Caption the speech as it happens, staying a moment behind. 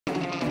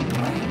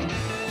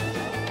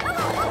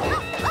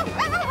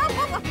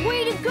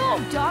Way to go,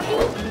 Doggie!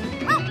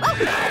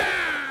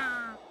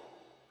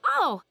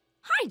 Oh,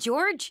 hi,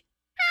 George.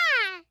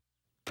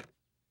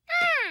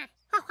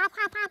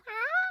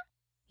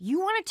 You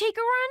want to take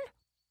a run?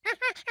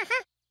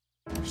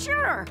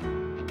 Sure.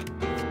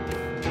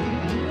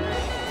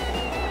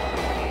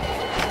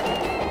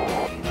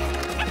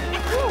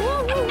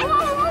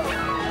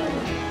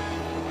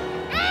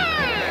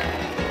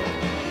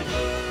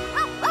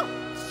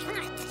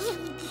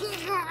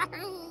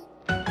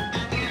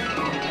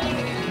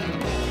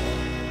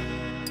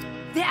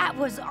 That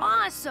was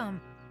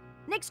awesome!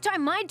 Next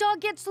time my dog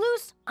gets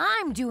loose,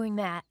 I'm doing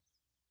that.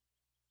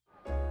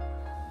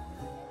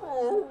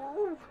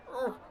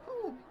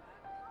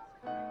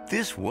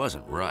 This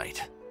wasn't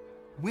right.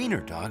 Wiener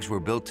dogs were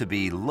built to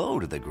be low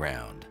to the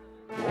ground.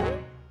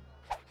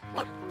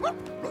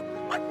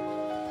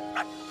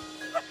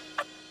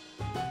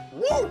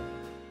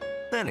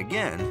 Then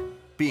again,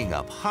 being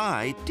up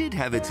high did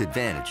have its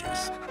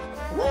advantages.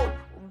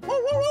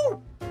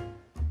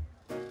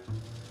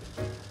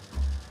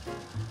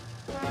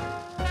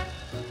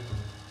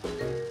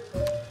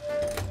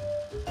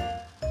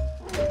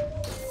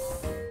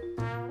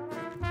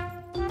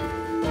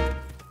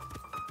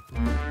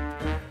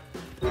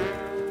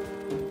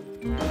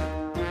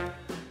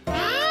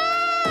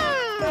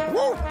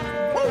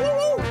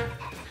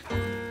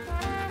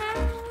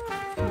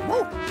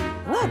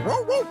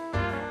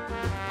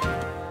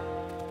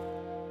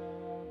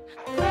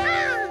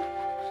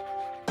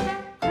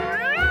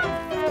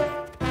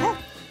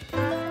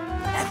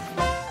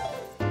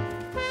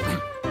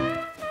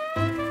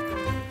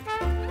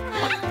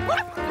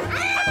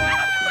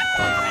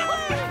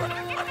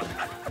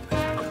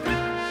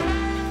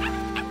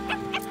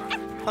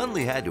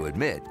 Hundley had to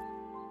admit,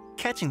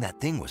 catching that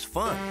thing was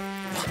fun,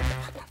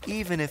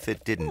 even if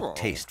it didn't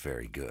taste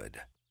very good.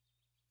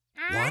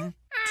 1,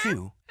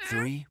 2,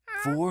 3,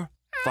 4,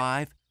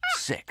 5,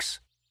 6.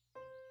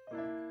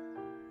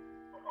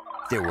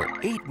 There were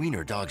 8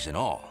 wiener dogs in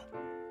all.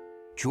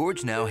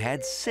 George now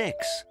had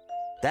 6.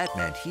 That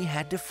meant he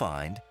had to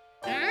find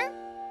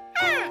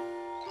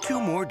 2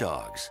 more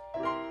dogs.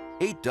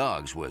 8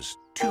 dogs was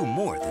 2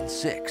 more than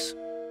 6.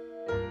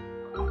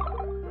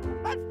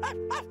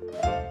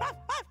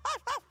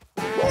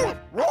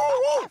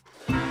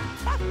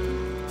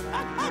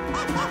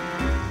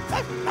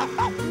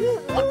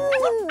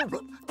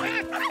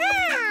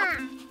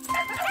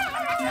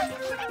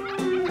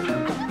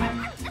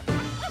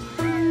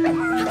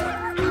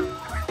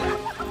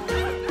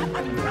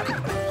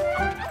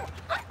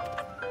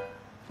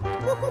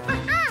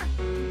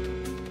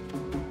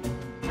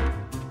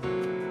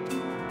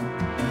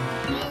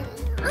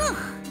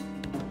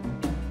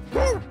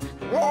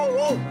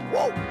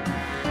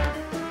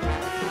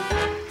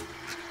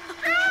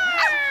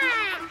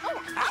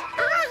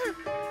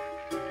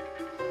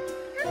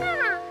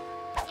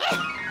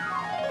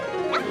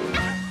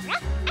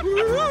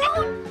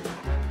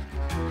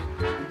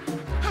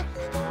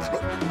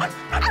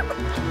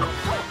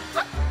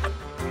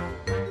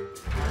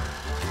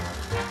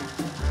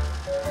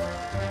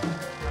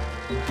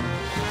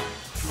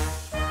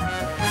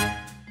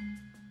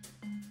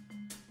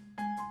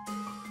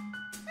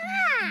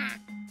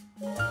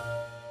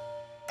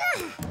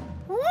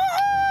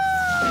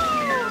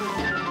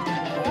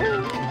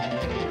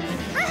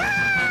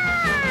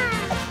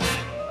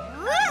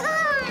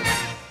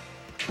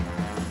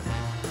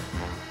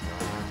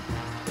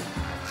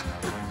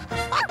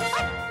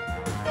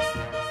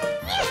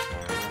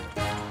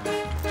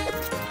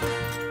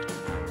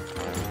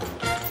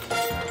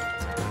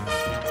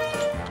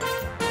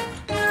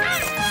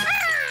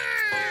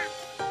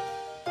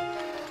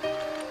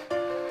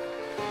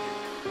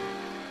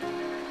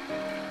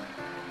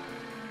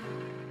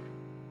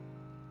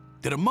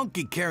 Did a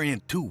monkey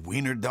carrying 2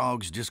 wiener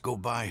dogs just go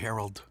by,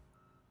 Harold?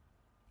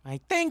 I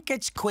think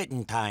it's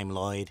quitting time,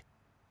 Lloyd.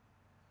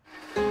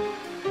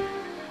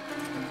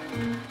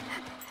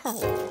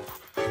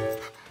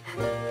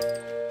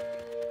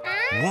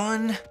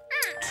 1,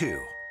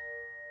 2.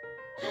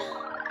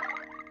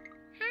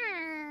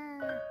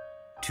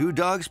 2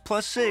 dogs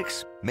plus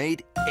 6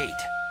 made 8.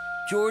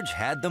 George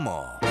had them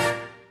all.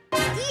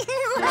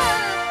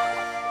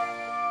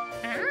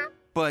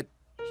 But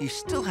he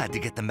still had to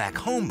get them back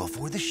home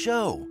before the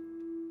show.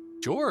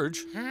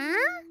 George?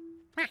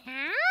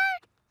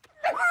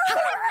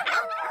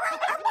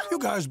 You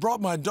guys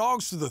brought my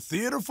dogs to the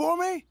theater for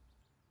me?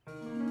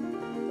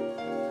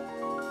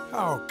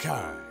 How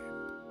kind.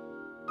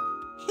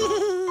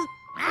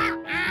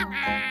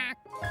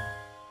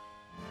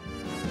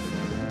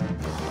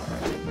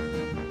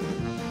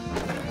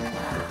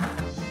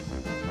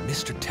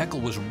 Mr.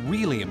 Teckle was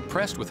really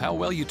impressed with how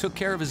well you took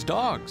care of his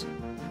dogs.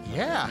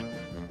 Yeah.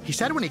 He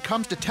said when he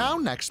comes to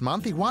town next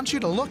month, he wants you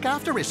to look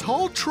after his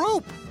whole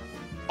troop.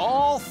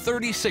 All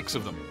 36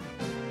 of them.